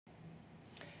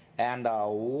And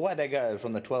away they go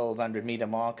from the 1200 metre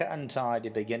marker. Untidy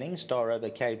beginning. Star Over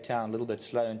Cape Town a little bit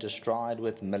slow into stride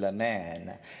with Miller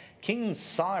Man. King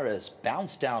Cyrus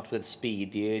bounced out with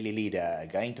speed, the early leader.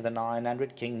 Going to the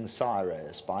 900, King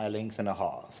Cyrus by a length and a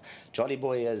half. Jolly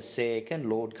Boy is second.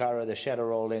 Lord Cairo, the Shadow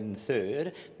Roll in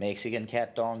third. Mexican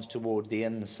Cat Dance toward the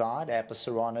inside. Appa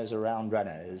Serrano's around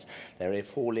runners. They're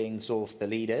 4 lengths off the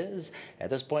leaders.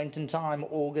 At this point in time,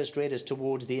 August Red is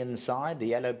towards the inside. The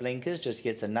Yellow Blinkers just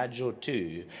gets a nudge or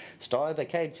two. Star Over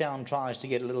Cape Town tries to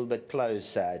get a little bit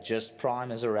closer. Just Prime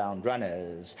is around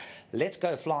runners. Let's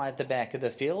Go Fly at the back of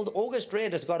the field. August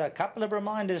Red has got a couple of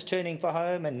reminders turning for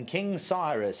home, and King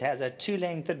Cyrus has a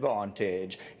 2-length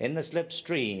advantage. In the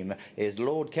slipstream is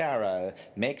Lord Cairo.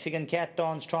 Mexican Cat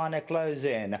Dance trying to close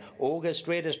in. August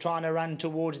Red is trying to run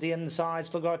towards the inside.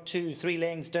 Still got 2-3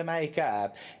 lengths to make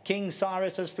up. King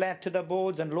Cyrus is flat to the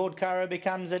boards, and Lord Cairo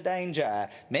becomes a danger.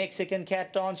 Mexican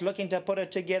Cat Dance looking to put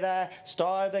it together.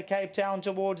 Star Over Cape Town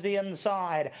towards the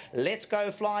inside. Let's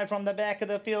Go Fly from the back of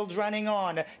the fields running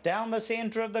on. Down the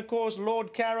centre of the course,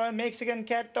 Lord Cairo, Mexican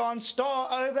Cat Dance, Star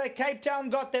Over Cape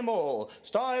Town got them all.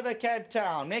 Star Over Cape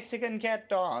Town, Mexican Cat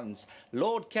Dance,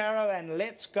 Lord Cairo, and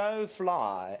Let's Go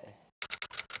Fly.